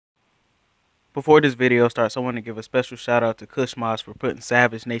Before this video starts, I want to give a special shout out to Kush Moss for putting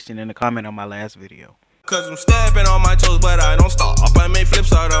Savage Nation in the comment on my last video. Cause I'm stepping on my toes, but I don't stop. I make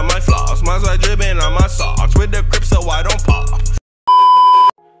flips out of my floss. My side dripping on my socks with the grip so I don't pop.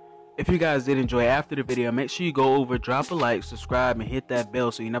 If you guys did enjoy after the video, make sure you go over, drop a like, subscribe, and hit that bell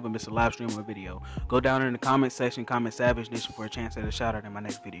so you never miss a live stream or video. Go down in the comment section, comment Savage Nation for a chance at a shout out in my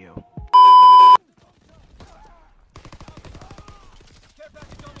next video.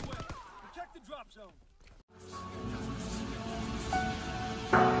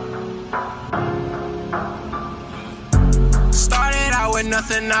 Started out with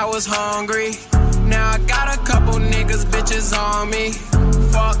nothing, I was hungry. Now I got a couple niggas, bitches on me.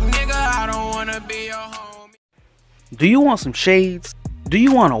 Fuck nigga, I don't wanna be your homie. Do you want some shades? Do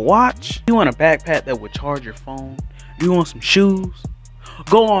you want a watch? Do you want a backpack that would charge your phone? Do you want some shoes?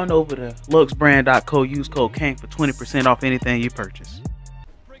 Go on over to luxbrand.co, use code KANK for 20% off anything you purchase.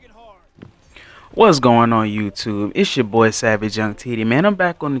 What's going on YouTube? It's your boy Savage Young TD, man. I'm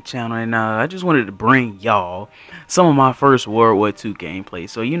back on the channel and I just wanted to bring y'all some of my first World War II gameplay.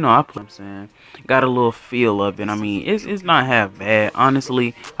 So you know I got a little feel of it. I mean it's not half bad.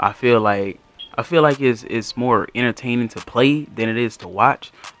 Honestly, I feel like it's more entertaining to play than it is to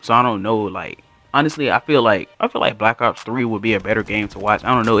watch. So I don't know, like honestly I feel like Black Ops 3 would be a better game to watch.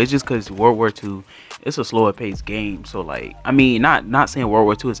 I don't know, it's just because World War II, it's a slower paced game. So like, I mean, not saying World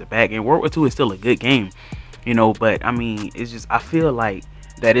War II is a bad game. World War II is still a good game, you know, but I mean, it's just, I feel like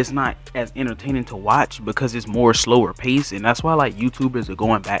that it's not as entertaining to watch because it's more slower paced, and that's why like YouTubers are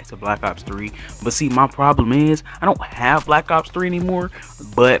going back to Black Ops 3. But see, my problem is I don't have Black Ops 3 anymore,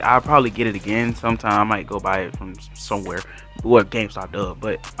 but I'll probably get it again sometime. I might go buy it from somewhere, what GameStop does.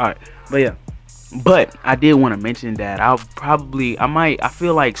 But all right, but yeah. But I did want to mention that I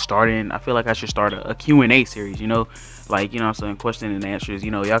feel like I should start a Q&A series, you know, like, you know, some question and answers.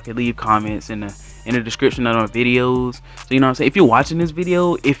 You know, y'all can leave comments in the description of our videos. So you know what I'm saying, if you're watching this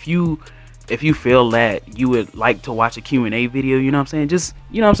video, if you feel that you would like to watch a Q&A video, you know what I'm saying, just,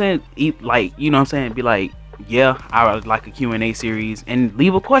 you know what I'm saying, like, you know what I'm saying, be like, yeah, I would like a Q&A series, and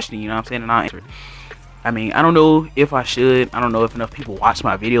leave a question, you know what I'm saying, and I'll answer it. I mean, I don't know if I should. I don't know if enough people watch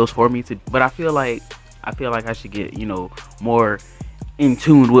my videos for me to, but I feel like I should get, you know, more in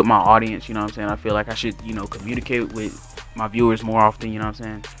tune with my audience, you know what I'm saying? I feel like I should, you know, communicate with my viewers more often, you know what I'm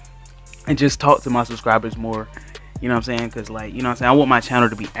saying? And just talk to my subscribers more, you know what I'm saying? Cuz like, you know what I'm saying, I want my channel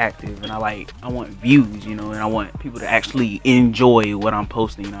to be active, and I want views, you know, and I want people to actually enjoy what I'm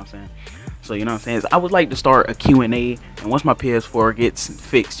posting, you know what I'm saying? So you know what I'm saying, I would like to start a Q&A, and once my PS4 gets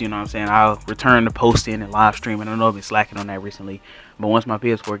fixed, you know what I'm saying, I'll return to posting and live streaming. I don't know if I've been slacking on that recently, but once my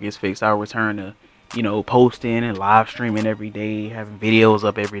PS4 gets fixed, I'll return to, you know, posting and live streaming every day, having videos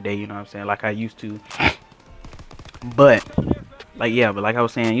up every day, you know what I'm saying, like I used to. But like, yeah, but like I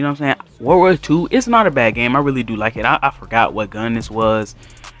was saying, you know what I'm saying, World War II, it's not a bad game. I really do like it. I forgot what gun this was.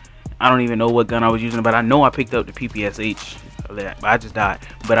 I don't even know what gun I was using, but I know I picked up the PPSH. But I just died.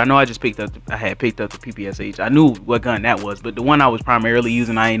 But I know I had picked up the PPSH. I knew what gun that was, but the one I was primarily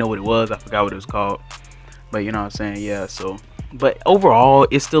using, I didn't know what it was. I forgot what it was called. But you know what I'm saying, yeah. So, but overall,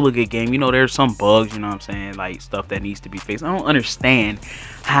 it's still a good game. You know, there's some bugs, you know what I'm saying, like stuff that needs to be fixed. I don't understand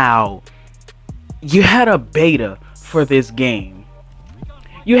how you had a beta for this game.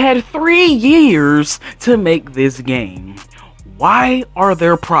 You had 3 years to make this game. Why are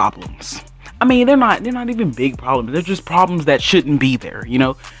there problems? I mean, they're not even big problems. They're just problems that shouldn't be there, you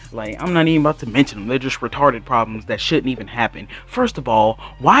know? Like, I'm not even about to mention them. They're just retarded problems that shouldn't even happen. First of all,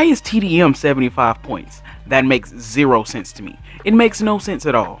 why is TDM 75 points? That makes 0 sense to me. It makes no sense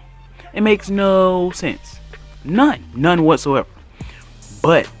at all. It makes no sense. None whatsoever.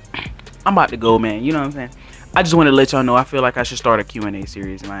 But I'm about to go, man. You know what I'm saying? I just want to let y'all know I feel like I should start a Q&A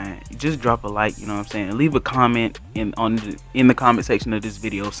series, man. Just drop a like, you know what I'm saying, and leave a comment in the comment section of this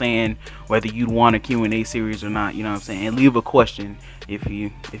video saying whether you'd want a Q&A series or not, you know what I'm saying, and leave a question if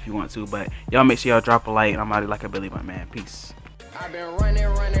you want to. But y'all make sure y'all drop a like, and I'm out of like a Billy, my man. Peace. I've been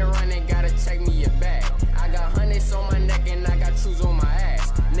running, gotta take me your bag.